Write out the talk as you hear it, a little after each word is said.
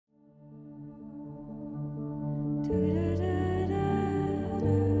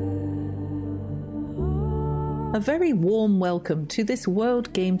A very warm welcome to this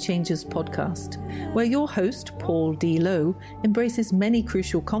World Game Changers podcast, where your host, Paul D. Lowe, embraces many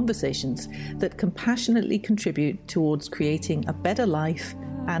crucial conversations that compassionately contribute towards creating a better life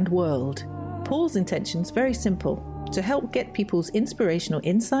and world. Paul's intention is very simple: to help get people's inspirational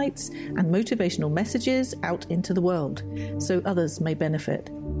insights and motivational messages out into the world, so others may benefit.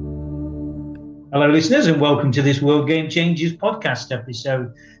 Hello, listeners, and welcome to this World Game Changers podcast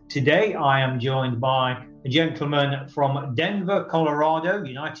episode. Today, I am joined by a gentleman from Denver, Colorado,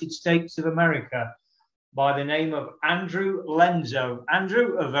 United States of America, by the name of Andrew Lenzo.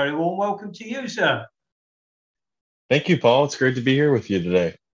 Andrew, a very warm welcome to you, sir. Thank you, Paul. It's great to be here with you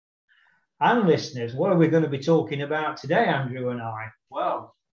today. And listeners, what are we going to be talking about today, Andrew and I?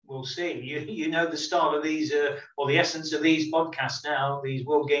 Well, we'll see. You know the style of these, or the essence of these podcasts now, these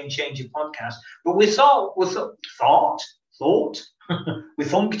World Game Changer podcasts. But we thought, we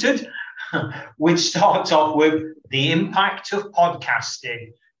thunked we'd start off with the impact of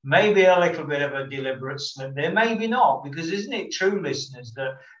podcasting. Maybe a little bit of a deliberate slip there, maybe not, because isn't it true, listeners,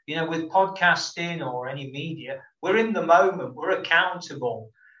 that, with podcasting or any media, we're in the moment, we're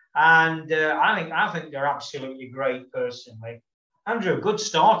accountable. And I think they're absolutely great personally. Andrew, a good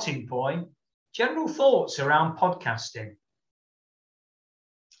starting point. General thoughts around podcasting?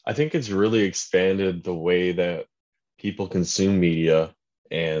 I think it's really expanded the way that people consume media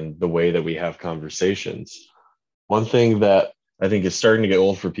and the way that we have conversations. One thing that I think is starting to get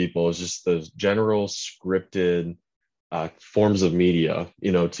old for people is just the general scripted forms of media,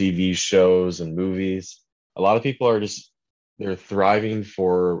 TV shows and movies. A lot of people are they're thriving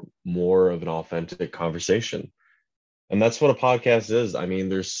for more of an authentic conversation. And that's what a podcast is. I mean,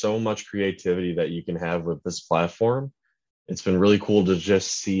 there's so much creativity that you can have with this platform. It's been really cool to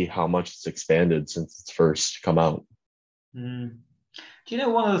just see how much it's expanded since it's first come out. Do you know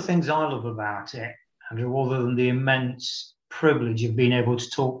one of the things I love about it, Andrew, other than the immense privilege of being able to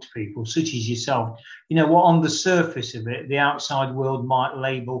talk to people such as yourself, what on the surface of it, the outside world might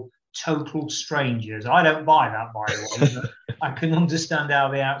label total strangers. I don't buy that, by the way, but I can understand how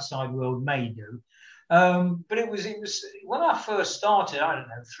the outside world may do. But it was when I first started, I don't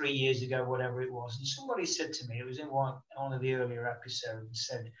know, 3 years ago, whatever it was, and somebody said to me, it was in one of the earlier episodes,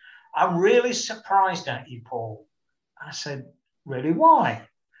 said, "I'm really surprised at you, Paul." I said, "Really? Why?"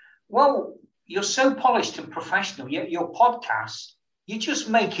 "Well, you're so polished and professional, yet your podcast, you just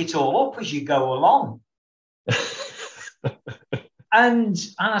make it all up as you go along." And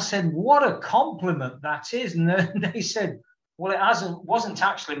I said, "What a compliment that is." And they said, "Well, wasn't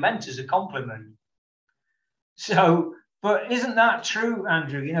actually meant as a compliment." So, but isn't that true,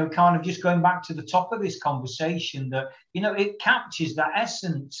 Andrew? Kind of just going back to the top of this conversation, that, it captures that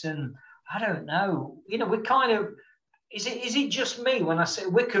essence. And I don't know, we kind of, is it just me when I say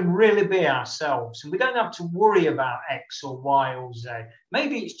we can really be ourselves and we don't have to worry about X or Y or Z?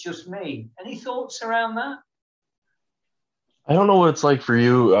 Maybe it's just me. Any thoughts around that? I don't know what it's like for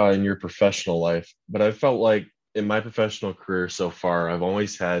you in your professional life, but I felt like in my professional career so far, I've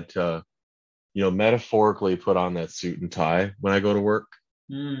always had to, metaphorically put on that suit and tie when I go to work.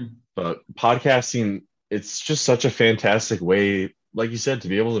 But podcasting, it's just such a fantastic way, like you said, to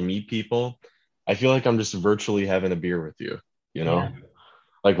be able to meet people. I feel like I'm just virtually having a beer with you, Yeah.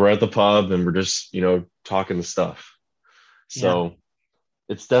 like we're at the pub and we're just, talking the stuff. So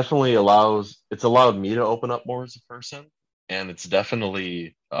it's definitely allowed me to open up more as a person. And it's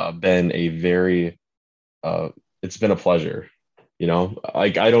definitely been it's been a pleasure,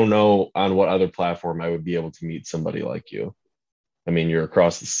 like I don't know on what other platform I would be able to meet somebody like you. I mean, you're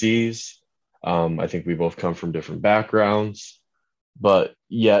across the seas. I think we both come from different backgrounds, but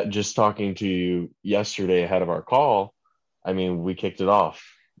yet just talking to you yesterday ahead of our call, I mean, we kicked it off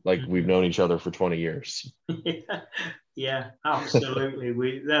like we've known each other for 20 years. Yeah,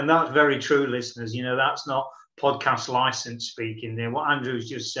 absolutely. And that's very true, listeners. That's not podcast license speaking there. What Andrew's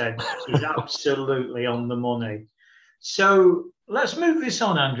just said is absolutely on the money. So let's move this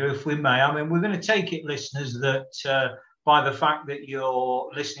on, Andrew, if we may. I mean, we're going to take it, listeners, that by the fact that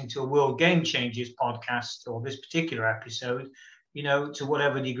you're listening to a World Game Changers podcast or this particular episode, to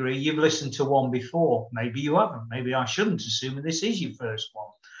whatever degree you've listened to one before. Maybe you haven't. Maybe I shouldn't assume this is your first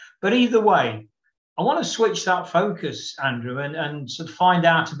one. But either way, I want to switch that focus, Andrew, and sort of find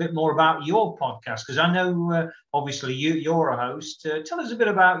out a bit more about your podcast, because I know, obviously, you're a host. Tell us a bit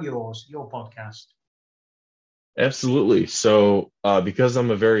about your podcast. Absolutely. So because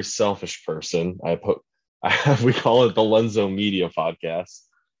I'm a very selfish person, we call it the Lenzo Media Podcast.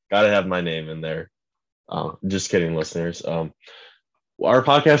 Got to have my name in there. Just kidding, listeners. Our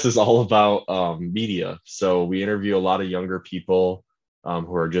podcast is all about media. So we interview a lot of younger people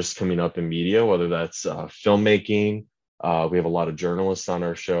who are just coming up in media, whether that's filmmaking. We have a lot of journalists on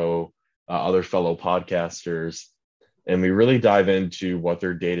our show, other fellow podcasters, and we really dive into what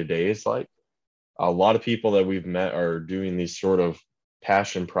their day to day is like. A lot of people that we've met are doing these sort of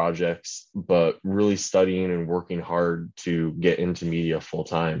passion projects, but really studying and working hard to get into media full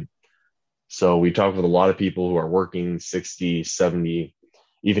time. So we talk with a lot of people who are working 60, 70,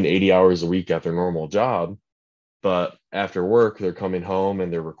 even 80 hours a week at their normal job. But after work, they're coming home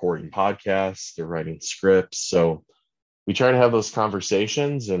and they're recording podcasts, they're writing scripts. So we try to have those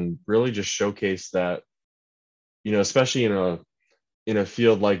conversations and really just showcase that, especially in a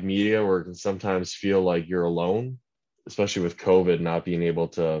field like media where it can sometimes feel like you're alone, especially with COVID, not being able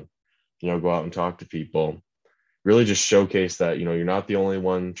to, go out and talk to people. Really just showcase that, you're not the only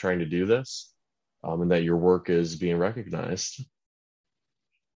one trying to do this, and that your work is being recognized.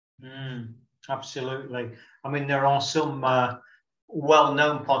 Absolutely. I mean, there are some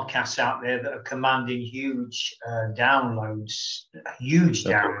well-known podcasts out there that are commanding huge downloads.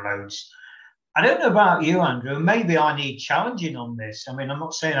 I don't know about you, Andrew. Maybe I need challenging on this. I mean, I'm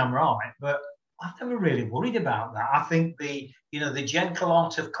not saying I'm right, but I've never really worried about that. I think the gentle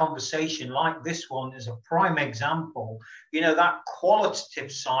art of conversation like this one is a prime example. That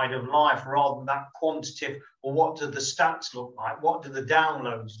qualitative side of life rather than that quantitative, or what do the stats look like? What do the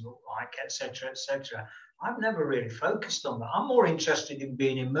downloads look like, etc., etc. I've never really focused on that. I'm more interested in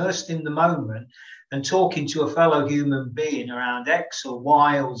being immersed in the moment and talking to a fellow human being around X or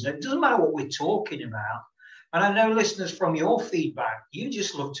Y or Z. It doesn't matter what we're talking about. And I know, listeners, from your feedback, you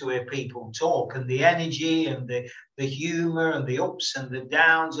just love to hear people talk, and the energy and the humour and the ups and the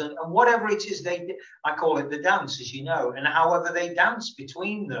downs and whatever it is I call it the dance, as you know, and however they dance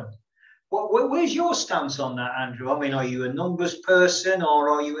between them. Where's your stance on that, Andrew? I mean, are you a numbers person, or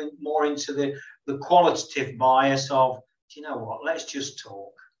are you more into the qualitative bias of, do you know what, let's just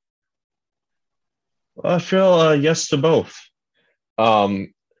talk? I feel yes to both.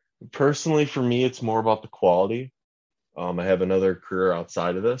 Personally, for me, it's more about the quality. I have another career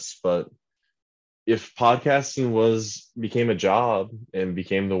outside of this, but if podcasting became a job and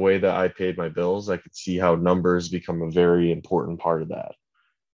became the way that I paid my bills, I could see how numbers become a very important part of that.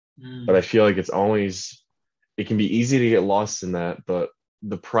 But I feel like it can be easy to get lost in that, but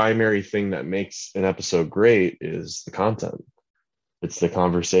the primary thing that makes an episode great is the content. It's the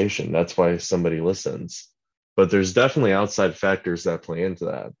conversation. That's why somebody listens. But there's definitely outside factors that play into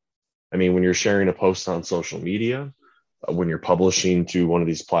that. I mean, when you're sharing a post on social media, when you're publishing to one of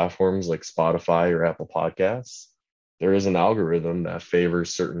these platforms like Spotify or Apple Podcasts, there is an algorithm that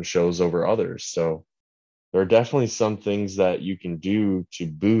favors certain shows over others. So there are definitely some things that you can do to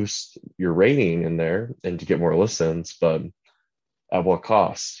boost your rating in there and to get more listens, but at what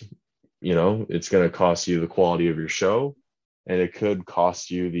cost? It's going to cost you the quality of your show, and it could cost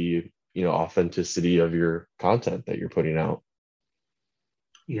you the, authenticity of your content that you're putting out.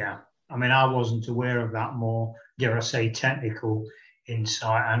 Yeah. I mean, I wasn't aware of that more, dare I say, technical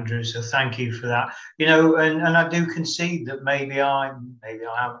insight, Andrew. So thank you for that. And I do concede that maybe I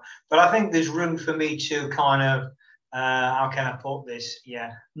have, but I think there's room for me to kind of, how can I put this?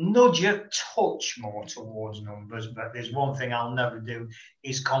 Yeah, nudge a touch more towards numbers. But there's one thing I'll never do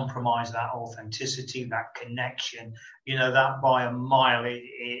is compromise that authenticity, that connection. That by a mile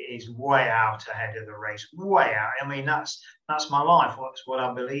is way out ahead of the race, way out. I mean, that's my life. That's what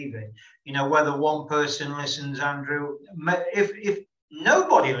I believe in. Whether one person listens, Andrew, if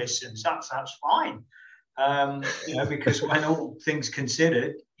nobody listens, that's fine. Because when all things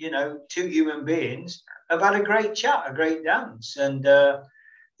considered, two human beings have had a great chat, a great dance. And,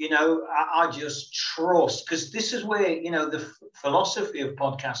 I just trust, because this is where, the philosophy of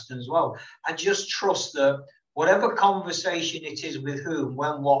podcasting as well. I just trust that whatever conversation it is with whom,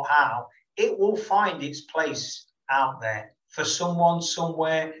 when, what, how, it will find its place out there for someone,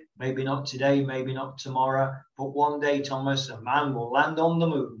 somewhere, maybe not today, maybe not tomorrow, but one day, Thomas, a man will land on the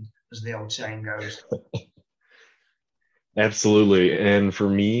moon, as the old saying goes. Absolutely. And for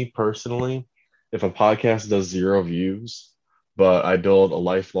me personally, if a podcast does 0 views, but I build a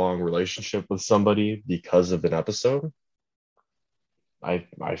lifelong relationship with somebody because of an episode,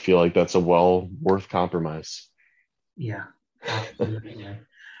 I feel like that's a worth compromise. Yeah, absolutely.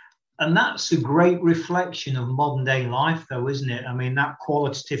 And that's a great reflection of modern day life, though, isn't it? I mean, that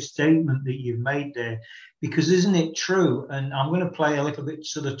qualitative statement that you've made there, because isn't it true? And I'm going to play a little bit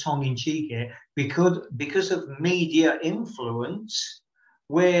sort of tongue in cheek here, because of media influence,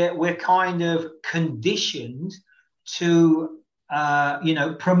 we're kind of conditioned to,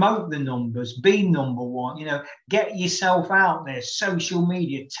 promote the numbers, be number one, get yourself out there, social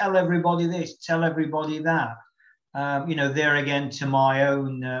media, tell everybody this, tell everybody that. There again, to my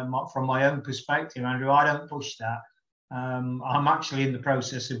own, from my own perspective, Andrew, I don't push that. I'm actually in the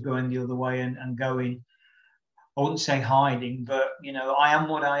process of going the other way and going, I wouldn't say hiding, but, I am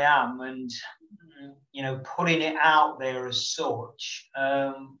what I am. And, putting it out there as such,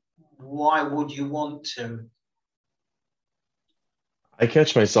 why would you want to? I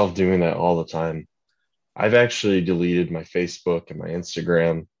catch myself doing that all the time. I've actually deleted my Facebook and my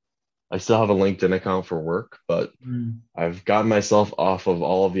Instagram. I still have a LinkedIn account for work, but I've gotten myself off of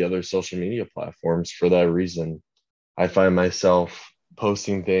all of the other social media platforms for that reason. I find myself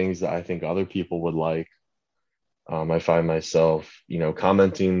posting things that I think other people would like. I find myself,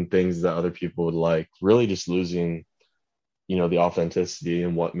 commenting things that other people would like, really just losing, the authenticity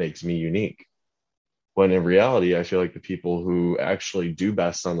and what makes me unique. When in reality, I feel like the people who actually do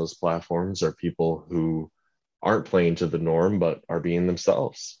best on those platforms are people who aren't playing to the norm, but are being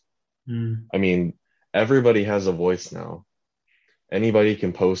themselves. I mean, everybody has a voice now. Anybody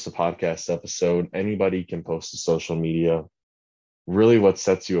can post a podcast episode, anybody can post to social media. Really, what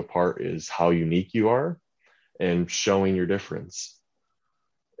sets you apart is how unique you are and showing your difference.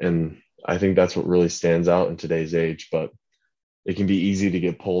 And I think that's what really stands out in today's age, but it can be easy to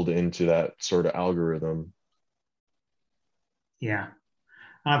get pulled into that sort of algorithm. Yeah.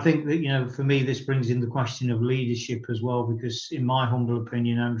 And I think that, for me, this brings in the question of leadership as well, because in my humble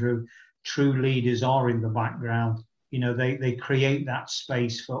opinion, Andrew, true leaders are in the background. They create that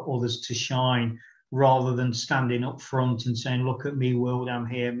space for others to shine rather than standing up front and saying, look at me, world, I'm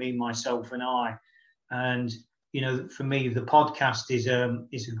here, me, myself, and I. And, for me, the podcast is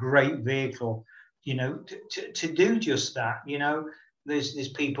a great vehicle, to do just that. There's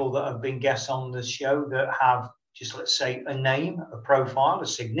people that have been guests on the show that have just, let's say, a name, a profile, a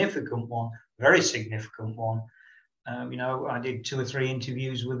significant one, very significant one. I did 2 or 3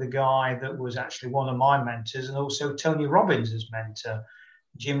 interviews with a guy that was actually one of my mentors and also Tony Robbins' mentor,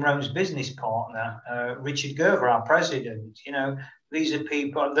 Jim Rohn's business partner, Richard Gerver, our president. These are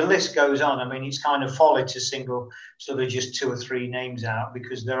people, the list goes on. I mean, it's kind of folly to single sort of just 2 or 3 names out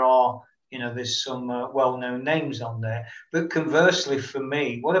because there are, there's some well-known names on there. But conversely, for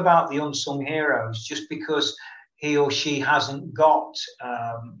me, what about the unsung heroes? Just because he or she hasn't got,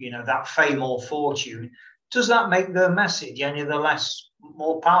 that fame or fortune, does that make their message any the less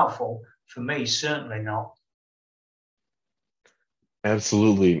more powerful? For me, certainly not.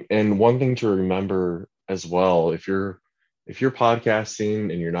 Absolutely. And one thing to remember as well, if you're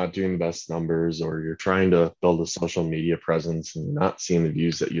podcasting and you're not doing the best numbers, or you're trying to build a social media presence and you're not seeing the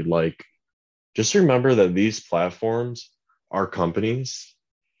views that you'd like, just remember that these platforms are companies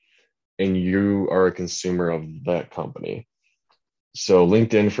and you are a consumer of that company. So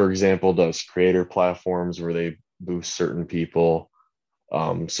LinkedIn, for example, does creator platforms where they boost certain people.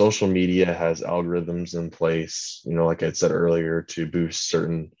 Social media has algorithms in place, like I said earlier, to boost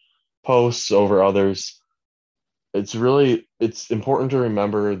certain posts over others. It's important to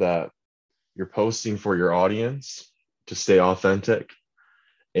remember that you're posting for your audience to stay authentic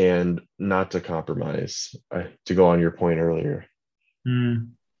and not to compromise, to go on your point earlier.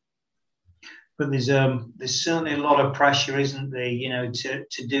 But there's certainly a lot of pressure, isn't there,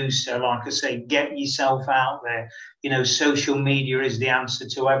 to do so. Like I say, get yourself out there. Social media is the answer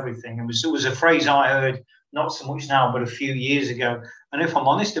to everything. It was a phrase I heard, not so much now, but a few years ago. And if I'm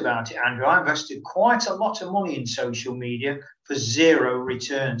honest about it, Andrew, I invested quite a lot of money in social media for 0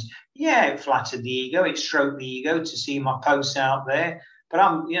 returns. Yeah, it flattered the ego, it stroked the ego to see my posts out there. But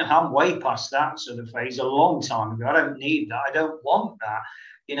I'm way past that sort of phase a long time ago. I don't need that. I don't want that.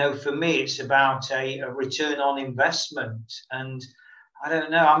 For me, it's about a return on investment. And I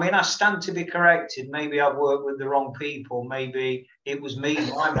don't know. I mean, I stand to be corrected. Maybe I've worked with the wrong people. Maybe it was me.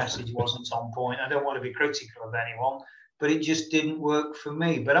 My message wasn't on point. I don't want to be critical of anyone, but it just didn't work for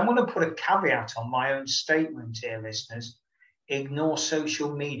me. But I'm going to put a caveat on my own statement here, listeners. Ignore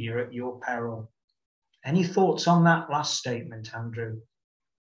social media at your peril. Any thoughts on that last statement, Andrew?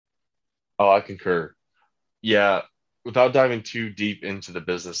 Oh, I concur. Yeah. Without diving too deep into the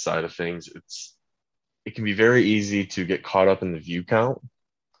business side of things, it can be very easy to get caught up in the view count.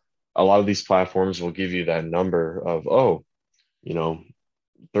 A lot of these platforms will give you that number of,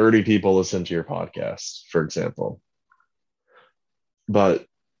 30 people listen to your podcast, for example. But,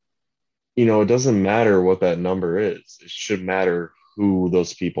 it doesn't matter what that number is. It should matter who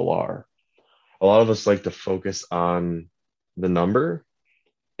those people are. A lot of us like to focus on the number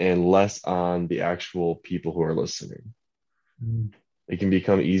and less on the actual people who are listening. It can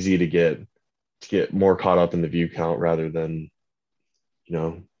become easy to get more caught up in the view count rather than,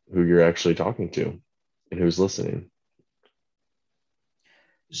 who you're actually talking to and who's listening.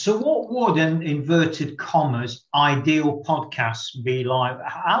 So what would, in inverted commas, ideal podcasts be like?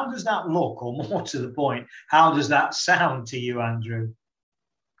 How does that look? Or more to the point, how does that sound to you, Andrew?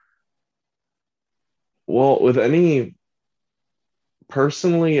 Well, with any,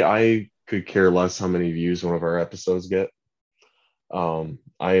 personally, I could care less how many views one of our episodes get.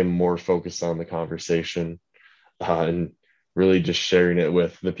 I am more focused on the conversation and really just sharing it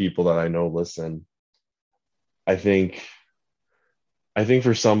with the people that I know listen. I think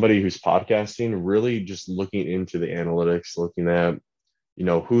for somebody who's podcasting, really just looking into the analytics, looking at,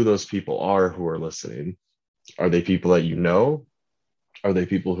 who those people are who are listening. Are they people that you know? Are they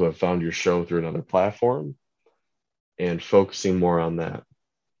people who have found your show through another platform? And focusing more on that.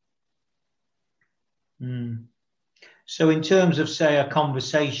 Mm. So in terms of, say, a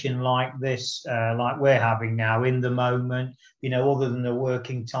conversation like this, like we're having now, in the moment, other than the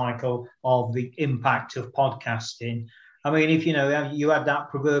working title of the impact of podcasting, I mean, if you had that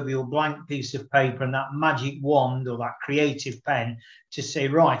proverbial blank piece of paper and that magic wand or that creative pen to say,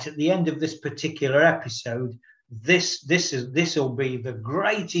 right, at the end of this particular episode, this will be the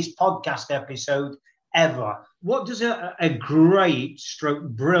greatest podcast episode ever. What does a great stroke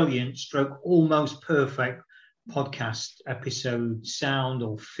brilliant stroke almost perfect podcast episode sound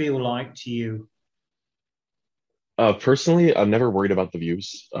or feel like to you? Personally, I'm never worried about the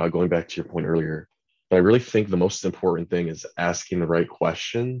views, going back to your point earlier. But I really think the most important thing is asking the right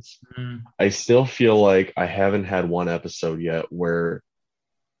questions. I still feel like I haven't had one episode yet where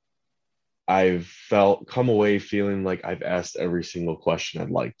I've come away feeling like I've asked every single question I'd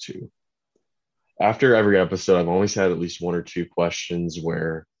like to. After every episode, I've always had at least one or two questions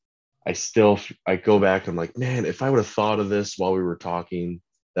where I go back, I'm like, man, if I would have thought of this while we were talking,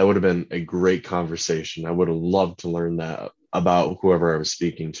 that would have been a great conversation. I would have loved to learn that about whoever I was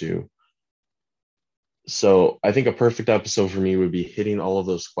speaking to. So I think a perfect episode for me would be hitting all of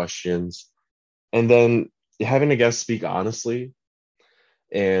those questions and then having a guest speak honestly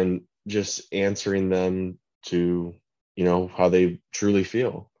and just answering them to, how they truly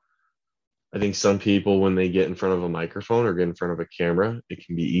feel. I think some people, when they get in front of a microphone or get in front of a camera, it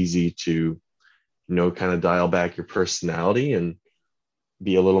can be easy to, kind of dial back your personality and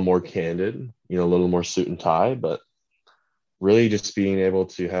be a little more candid, a little more suit and tie, but really just being able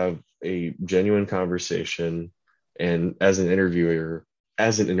to have a genuine conversation. And as an interviewer,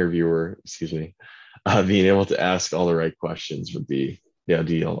 excuse me, being able to ask all the right questions would be the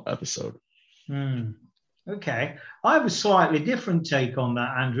ideal episode. Okay. I have a slightly different take on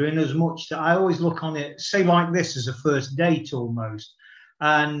that, Andrew, in as much that I always look on it, say, like this as a first date almost.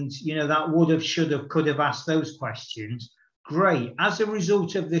 And, that would have, should have, could have asked those questions. Great. As a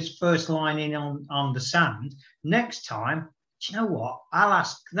result of this first line in on the sand, next time, do you know what? I'll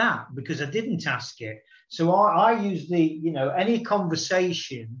ask that because I didn't ask it. So I use the, any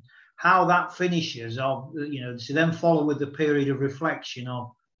conversation, how that finishes, of, to then follow with the period of reflection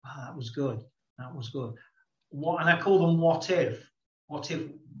of, oh, that was good. That was good. And I call them what if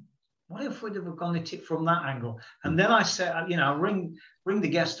we'd have gone at it from that angle? And then I say, ring the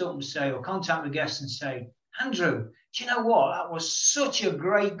guest up and say, or contact the guest and say, Andrew, do you know what? That was such a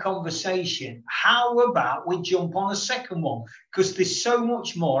great conversation. How about we jump on a second one? Because there's so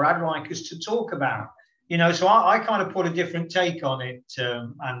much more I'd like us to talk about. So I kind of put a different take on it,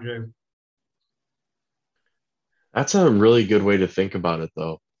 Andrew. That's a really good way to think about it,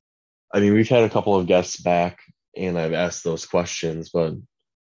 though. I mean, we've had a couple of guests back and I've asked those questions, but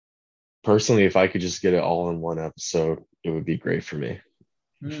personally, if I could just get it all in one episode, it would be great for me.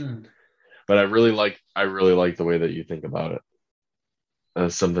 But I really like the way that you think about it.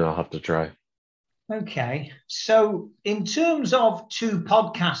 That's something I'll have to try. Okay. So in terms of two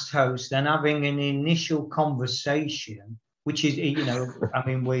podcast hosts then having an initial conversation, which is, I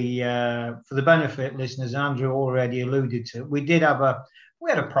mean, we, for the benefit listeners, Andrew already alluded to, we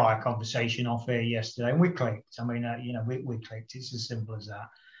had a prior conversation off air yesterday and we clicked. I mean, we clicked. It's as simple as that.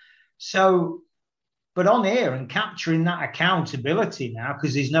 So, but on air and capturing that accountability now,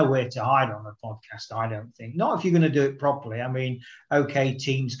 because there's nowhere to hide on the podcast, I don't think. Not if you're going to do it properly. I mean, okay,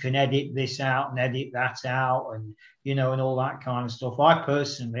 teams can edit this out and edit that out and, and all that kind of stuff. I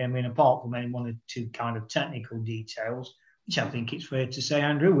personally, apart from any one or two kind of technical details, which I think it's fair to say,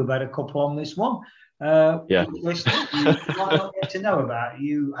 Andrew, we've had a couple on this one. Yeah. Listeners, you might not get to know about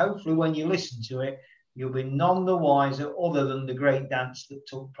it. Hopefully, when you listen to it, you'll be none the wiser other than the great dance that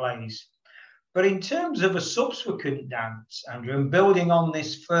took place. But in terms of a subsequent dance, Andrew, and building on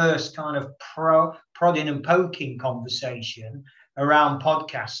this first kind of prodding and poking conversation around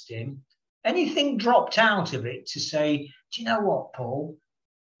podcasting, anything dropped out of it to say, do you know what, Paul?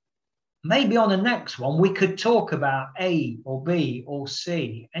 maybe on the next one we could talk about A or B or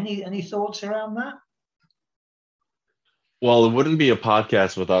C. Any thoughts around that? Well, it wouldn't be a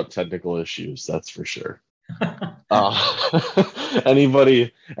podcast without technical issues, that's for sure.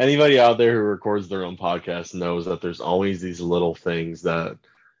 Anybody out there who records their own podcast knows that there's always these little things that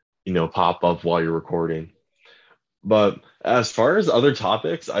pop up while you're recording. But as far as other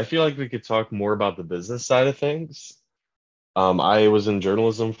topics, I feel like we could talk more about the business side of things. I was in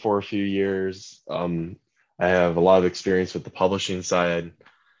journalism for a few years. I have a lot of experience with the publishing side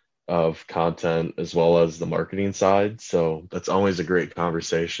of content as well as the marketing side. So that's always a great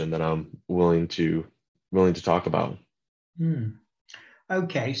conversation that I'm willing to talk about.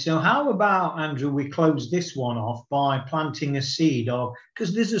 Okay, so how about, Andrew, we close this one off by planting a seed of,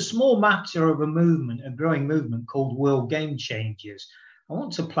 because there's a small matter of a growing movement called World Game Changers. I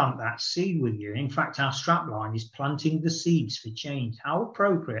want to plant that seed with you. In fact, our strapline is planting the seeds for change. How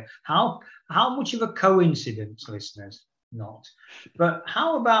appropriate. How much of a coincidence, listeners? Not. But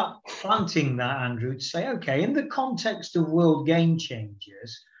how about planting that, Andrew, to say, okay, in the context of World Game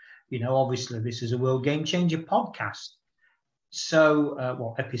Changers, obviously this is a World Game Changer podcast.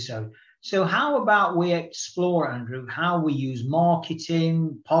 So, episode. So how about we explore, Andrew, how we use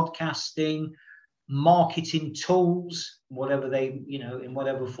marketing, podcasting, marketing tools, whatever they, in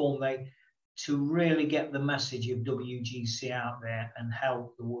whatever form to really get the message of WGC out there and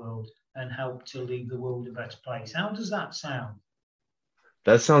help the world and help to leave the world a better place. How does that sound?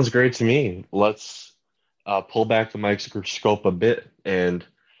 That sounds great to me. Let's pull back the microscope a bit and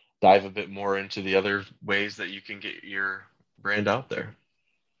dive a bit more into the other ways that you can get your brand out there.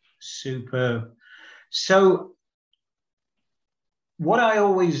 Superb. So what I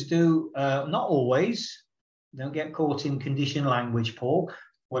always do, not always, don't get caught in conditioned language, Paul.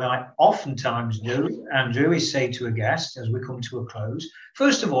 What I oftentimes do, Andrew, is say to a guest as we come to a close,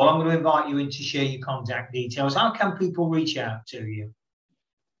 first of all, I'm going to invite you in to share your contact details. How can people reach out to you?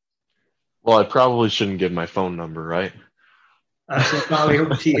 Well, I probably shouldn't give my phone number, right? That's entirely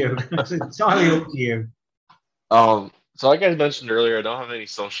up to you. That's entirely up to you. So like I mentioned earlier, I don't have any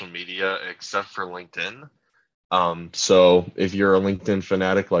social media except for LinkedIn. So if you're a LinkedIn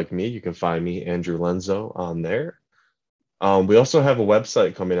fanatic like me, you can find me, Andrew Lenzo, on there. We also have a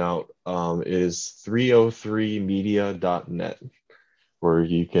website coming out. It is 303media.net, where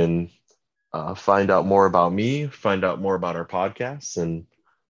you can find out more about me, find out more about our podcasts, and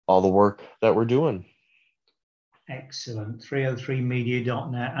all the work that we're doing. Excellent.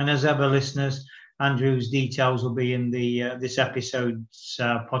 303media.net. And as ever, listeners, Andrew's details will be in the this episode's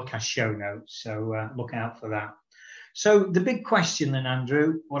podcast show notes. So look out for that. So the big question then,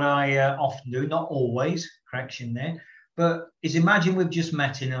 Andrew, what I often do, not always, correction there, but is imagine we've just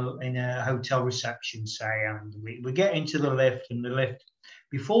met in a hotel reception, say, and we get into the lift, and the lift,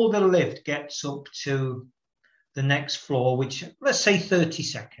 before the lift gets up to the next floor, which let's say 30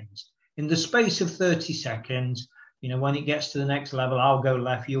 seconds. In the space of 30 seconds, when it gets to the next level, I'll go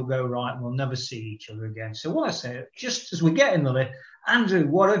left, you'll go right, and we'll never see each other again. So what I say, just as we get in the lift, Andrew,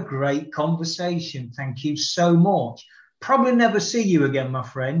 what a great conversation. Thank you so much. Probably never see you again, my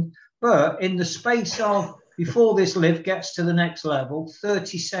friend, but in the space of before this lift gets to the next level,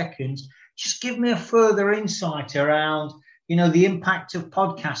 30 seconds, just give me a further insight around, the impact of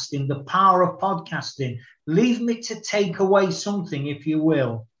podcasting, the power of podcasting. Leave me to take away something, if you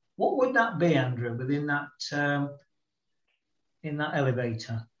will. What would that be, Andrew, within that in that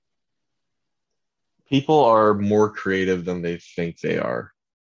elevator? People are more creative than they think they are.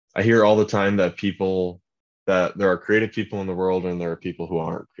 I hear all the time that there are creative people in the world and there are people who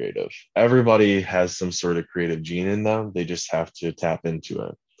aren't creative. Everybody has some sort of creative gene in them. They just have to tap into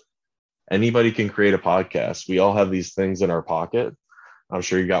it. Anybody can create a podcast. We all have these things in our pocket. I'm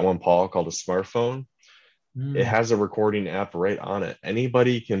sure you got one, Paul, called a smartphone. It has a recording app right on it.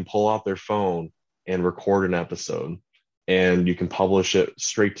 Anybody can pull out their phone and record an episode, and you can publish it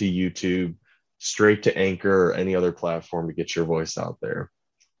straight to YouTube, straight to Anchor, or any other platform to get your voice out there.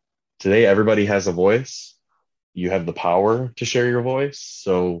 Today, everybody has a voice. You have the power to share your voice,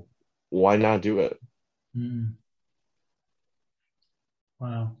 so why not do it?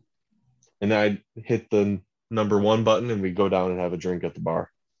 Wow. And I hit the number 1 button and we go down and have a drink at the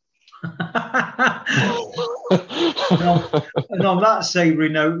bar. And on that savoury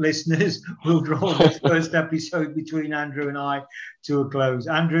note, listeners, we'll draw this first episode between Andrew and I to a close.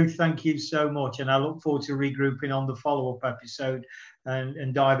 Andrew, thank you so much, and I look forward to regrouping on the follow-up episode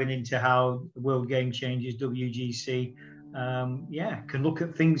and diving into how the World Game Changers, WGC, can look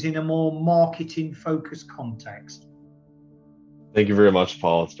at things in a more marketing-focused context. Thank you very much,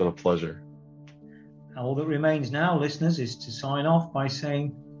 Paul. It's been a pleasure. All that remains now, listeners, is to sign off by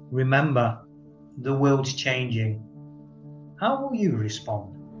saying Remember, the world's changing. How will you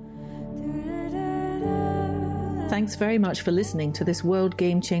respond? Thanks very much for listening to this World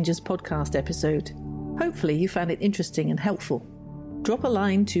Game Changers podcast episode. Hopefully you found it interesting and helpful. Drop a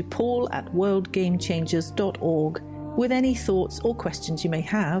line to paul@worldgamechangers.org with any thoughts or questions you may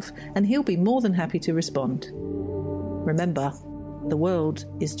have, and he'll be more than happy to respond. Remember, the world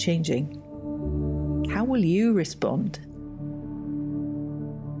is changing. How will you respond?